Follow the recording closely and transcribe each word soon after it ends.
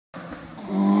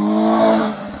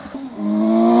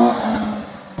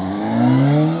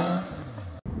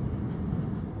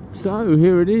So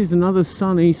here it is, another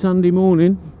sunny Sunday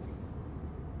morning.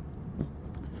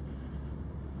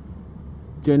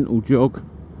 Gentle jog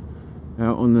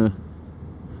out on the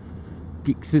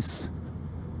GSX.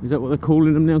 Is that what they're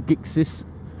calling them now? GSX?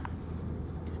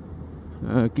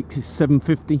 GSX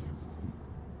 750.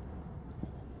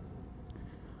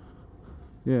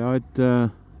 Yeah, I'd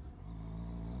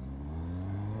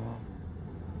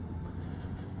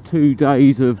 2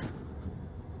 days of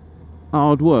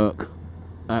hard work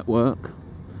at work.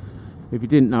 If you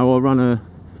didn't know, I run a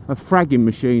fragging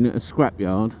machine at a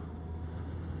scrapyard,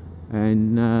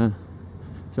 and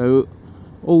so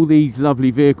all these lovely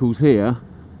vehicles here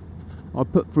I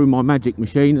put through my magic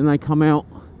machine and they come out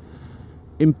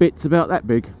in bits about that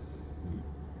big.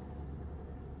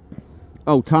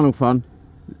 Oh, tunnel fun.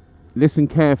 Listen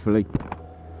carefully.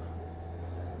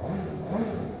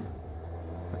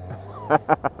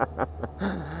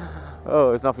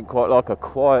 Oh, there's nothing quite like a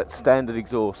quiet standard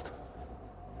exhaust.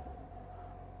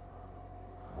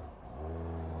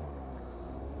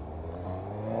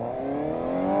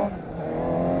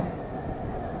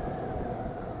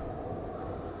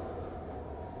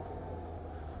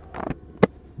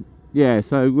 Yeah,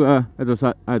 so as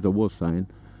I was saying,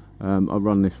 I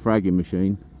run this fragging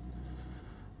machine,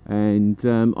 and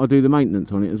I do the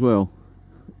maintenance on it as well.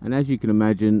 And as you can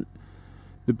imagine,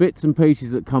 the bits and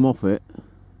pieces that come off it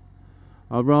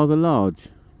are rather large.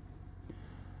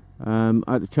 I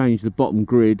had to change the bottom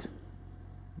grid,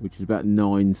 which is about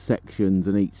 9 sections,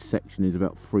 and each section is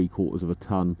about 3/4 of a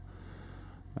ton,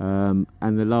 and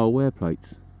the lower wear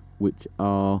plates, which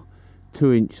are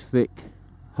 2-inch thick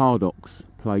Hardox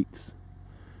plates,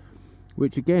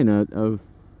 which again are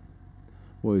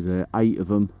what is there, 8 of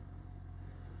them,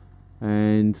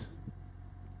 and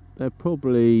they're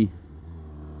probably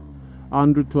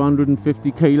 100 to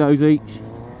 150 kilos each.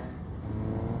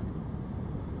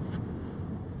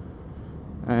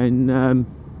 And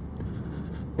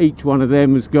each one of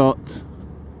them has got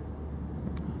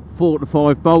 4 to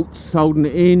 5 bolts holding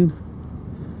it in,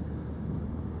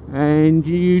 and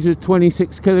you use a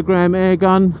 26 kilogram air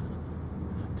gun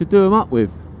to do them up with.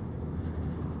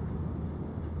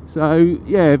 So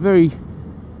yeah, very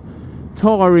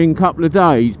tiring couple of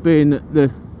days, being that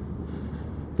the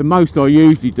most I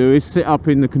usually do is sit up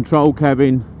in the control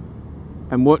cabin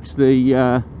and watch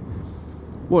the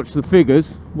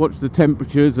figures, watch the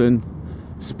temperatures and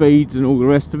speeds and all the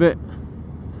rest of it,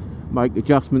 make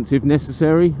adjustments if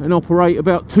necessary, and operate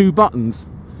about 2 buttons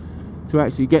to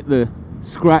actually get the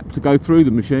scrap to go through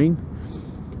the machine.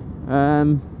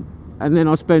 And then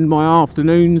I spend my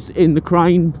afternoons in the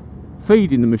crane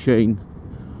feeding the machine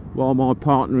while my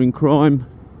partner in crime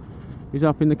is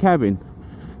up in the cabin.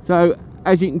 So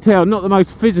as you can tell, not the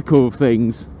most physical of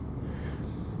things.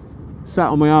 Sat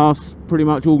on my arse pretty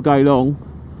much all day long,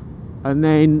 and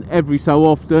then every so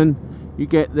often you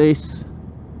get these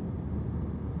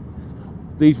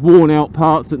worn out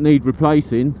parts that need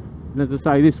replacing. And as I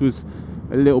say, this was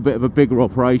a little bit of a bigger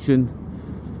operation.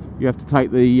 You have to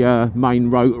take the main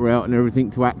rotor out and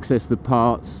everything to access the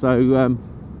parts. So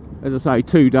as I say,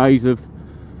 2 days of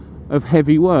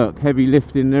heavy work, heavy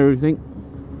lifting and everything,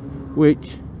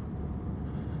 which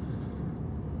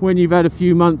when you've had a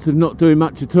few months of not doing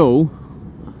much at all,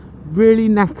 really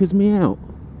knackers me out.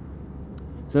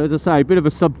 So as I say, a bit of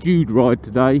a subdued ride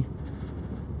today.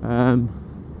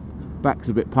 Back's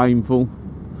a bit painful,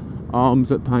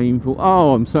 arms are painful.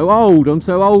 Oh, I'm so old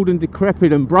and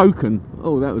decrepit and broken.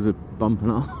 Oh, that was a bump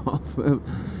and a half. A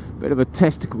bit of a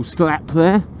testicle slap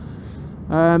there.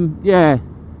 Yeah,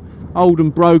 old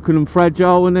and broken and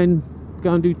fragile, and then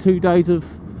go and do 2 days of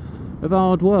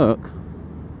hard work.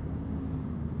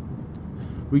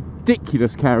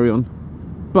 Ridiculous carry on,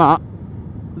 but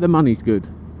the money's good,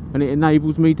 and it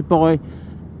enables me to buy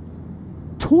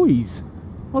toys.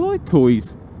 I like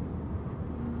toys.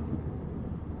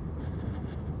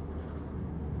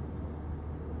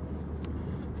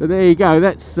 So there you go,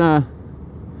 that's what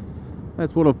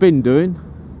I've been doing.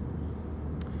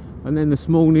 And then this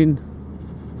morning,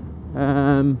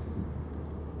 got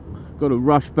to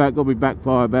rush back. Got to be back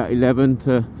by about 11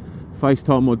 to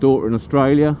FaceTime my daughter in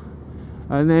Australia,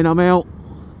 and then I'm out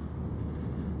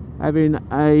having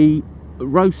a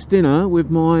roast dinner with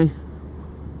my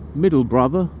middle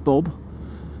brother Bob,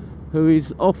 who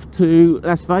is off to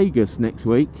Las Vegas next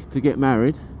week to get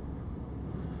married.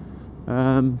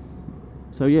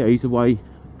 So yeah, he's away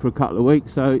for a couple of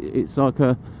weeks, so it's like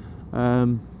a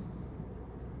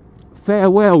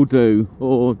farewell do,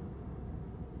 or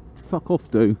fuck off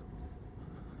do.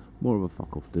 More of a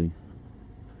fuck off do.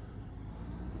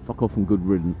 Fuck off and good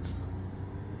riddance.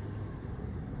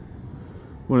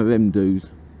 One of them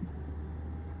do's.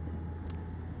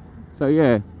 So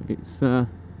yeah, it's a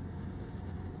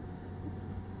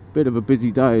bit of a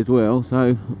busy day as well,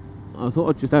 so I thought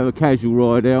I'd just have a casual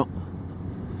ride out.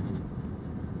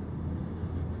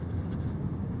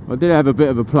 I did have a bit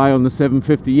of a play on the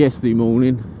 750 yesterday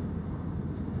morning,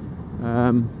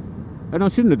 and I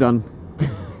shouldn't have done,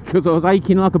 because I was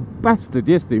aching like a bastard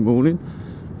yesterday morning,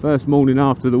 first morning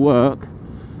after the work.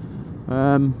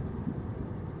 And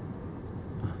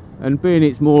being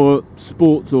it's more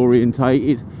sports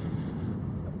orientated,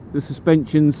 the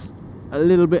suspension's a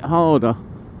little bit harder.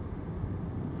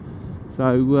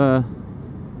 So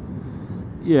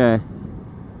yeah,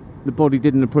 the body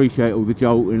didn't appreciate all the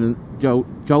jolting and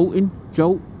juddering,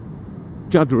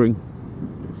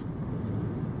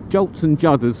 jolts and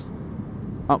judders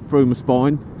up through my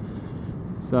spine.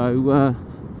 So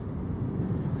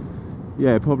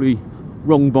yeah, probably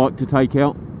wrong bike to take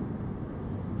out.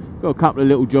 Got a couple of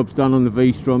little jobs done on the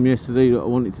v-strom yesterday that I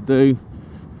wanted to do,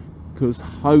 because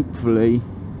hopefully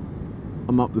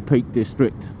I'm up the Peak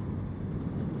District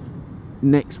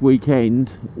next weekend,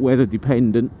 weather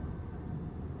dependent.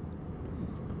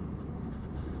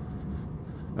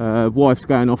 Wife's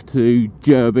going off to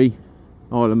Derby,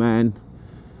 Isle of Man.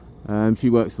 She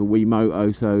works for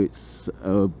WeMoto, so it's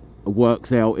a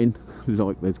works outing,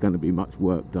 like there's going to be much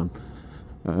work done.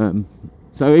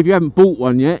 So if you haven't bought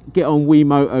one yet, get on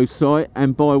WeMoto's site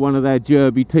and buy one of their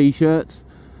Derby t-shirts,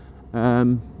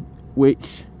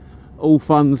 which all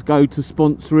funds go to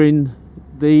sponsoring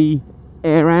the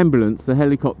air ambulance, the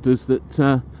helicopters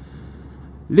that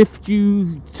lift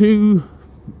you to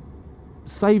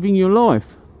saving your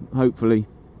life, hopefully.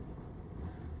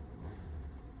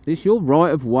 It's your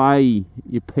right of way,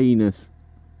 you penis.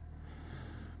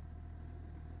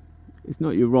 It's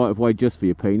not your right of way just for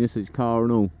your penis, it's car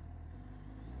and all.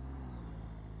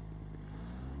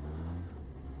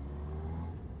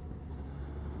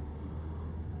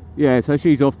 Yeah, so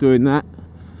she's off doing that.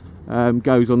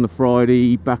 Goes on the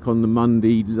Friday, back on the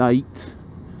Monday late.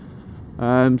 So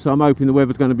I'm hoping the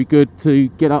weather's going to be good to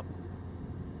get up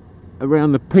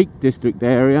around the Peak District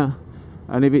area.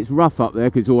 And if it's rough up there,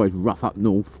 because it's always rough up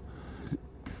north,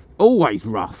 always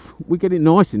rough. We get it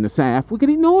nice in the south. We get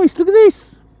it nice. Look at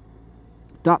this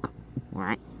duck.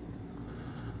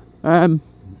 Yeah,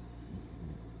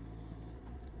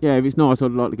 if it's nice,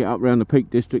 I'd like to get up around the Peak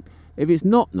District. If it's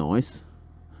not nice,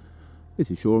 this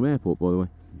is Shoreham Airport, by the way,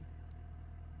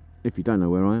 if you don't know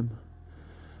where I am.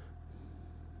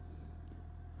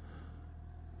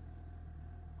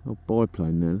 I'll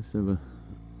biplane now. Let's have a...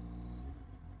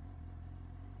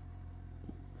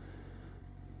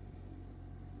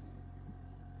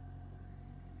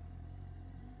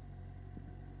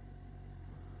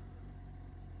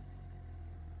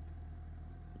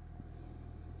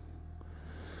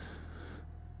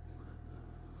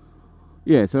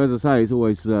 Yeah, so as I say, it's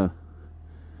always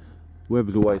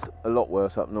weather's always a lot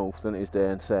worse up north than it is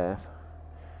down south.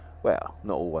 Well,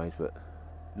 not always, but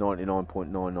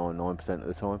 99.999% of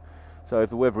the time. So if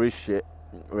the weather is shit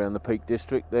around the Peak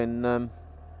District, then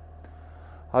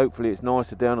hopefully it's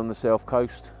nicer down on the south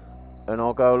coast, and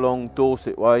I'll go along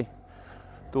Dorset way,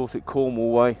 Dorset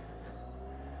Cornwall way,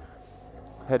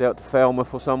 head out to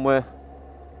Falmouth or somewhere,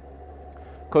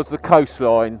 because the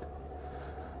coastline,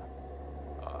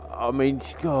 I mean,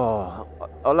 God,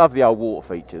 I love the old water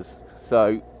features,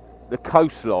 so the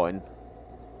coastline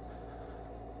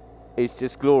is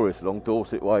just glorious along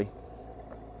Dorset way.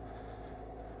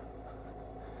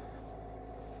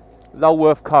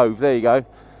 Lulworth Cove, there you go,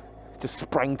 just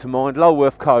sprang to mind.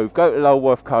 Lulworth Cove, go to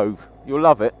Lulworth Cove, you'll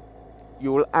love it,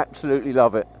 you will absolutely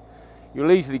love it.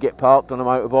 You'll easily get parked on a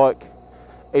motorbike.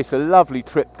 It's a lovely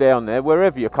trip down there,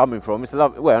 wherever you're coming from. It's a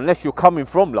lovely, well, unless you're coming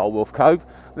from Lulworth Cove,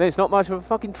 then it's not much of a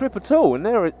fucking trip at all.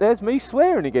 And there's me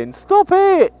swearing again. Stop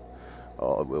it!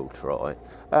 Oh, I will try.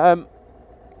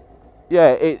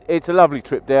 Yeah, it's a lovely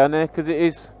trip down there, because it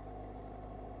is...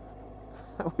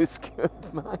 That was good,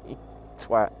 mate.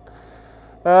 Twat.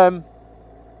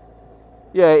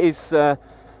 Yeah, it's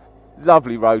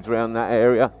lovely roads around that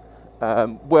area.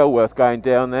 Well worth going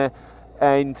down there.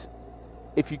 And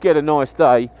if you get a nice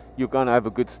day, you're going to have a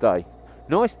good stay.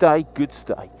 Nice day, good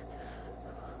stay.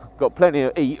 Got plenty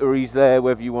of eateries there,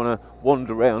 whether you want to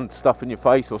wander around stuffing your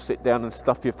face or sit down and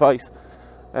stuff your face.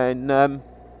 And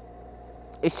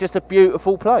it's just a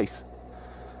beautiful place.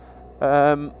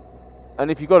 And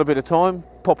if you've got a bit of time,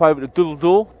 pop over to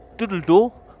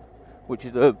Doodledore, which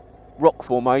is a rock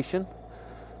formation,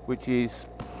 which is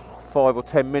 5 or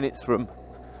 10 minutes from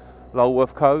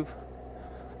Lulworth Cove.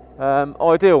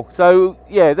 Ideal. So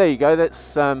yeah, there you go.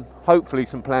 That's hopefully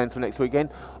some plans for next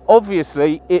weekend.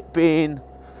 Obviously, it being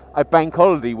a bank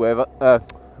holiday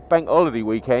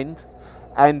weekend,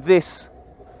 and this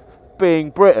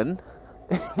being Britain,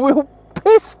 will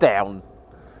piss down.